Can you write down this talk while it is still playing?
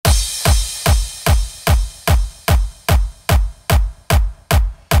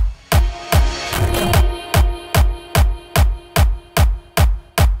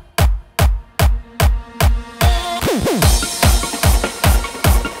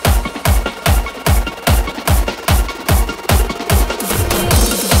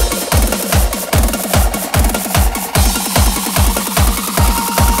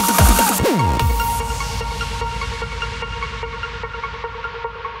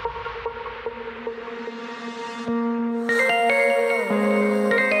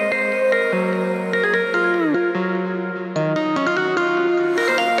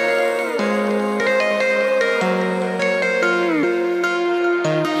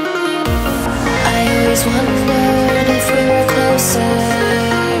wondered if we were closer,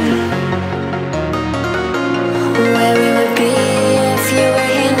 where we would be if you were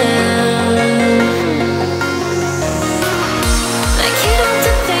here now. I can't help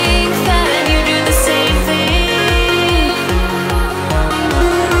to think that you do the same thing,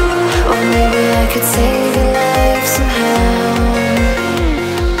 or maybe I could save your life somehow.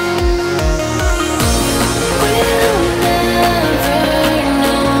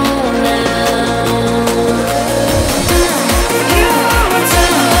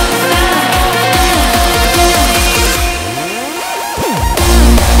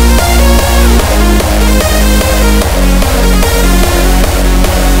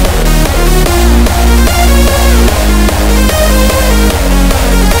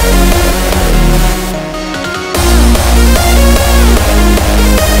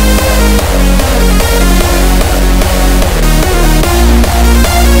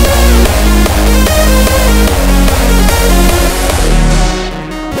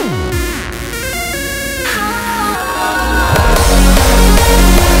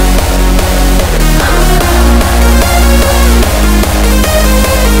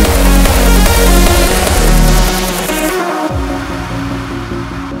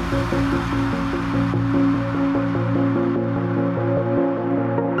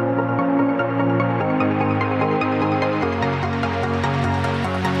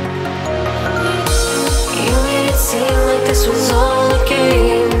 This was all a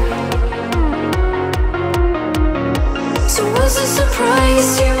game. So was this a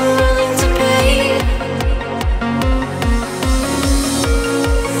price you were willing to pay?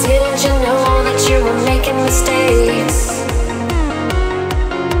 Didn't you know that you were making mistakes?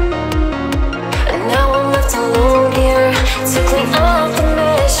 And now I'm left alone here to clean up the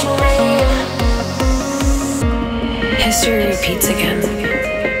mess you made. History repeats again,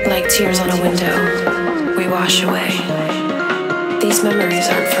 like tears on a window. We wash away. These memories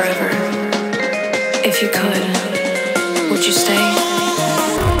aren't forever. If you could, would you stay?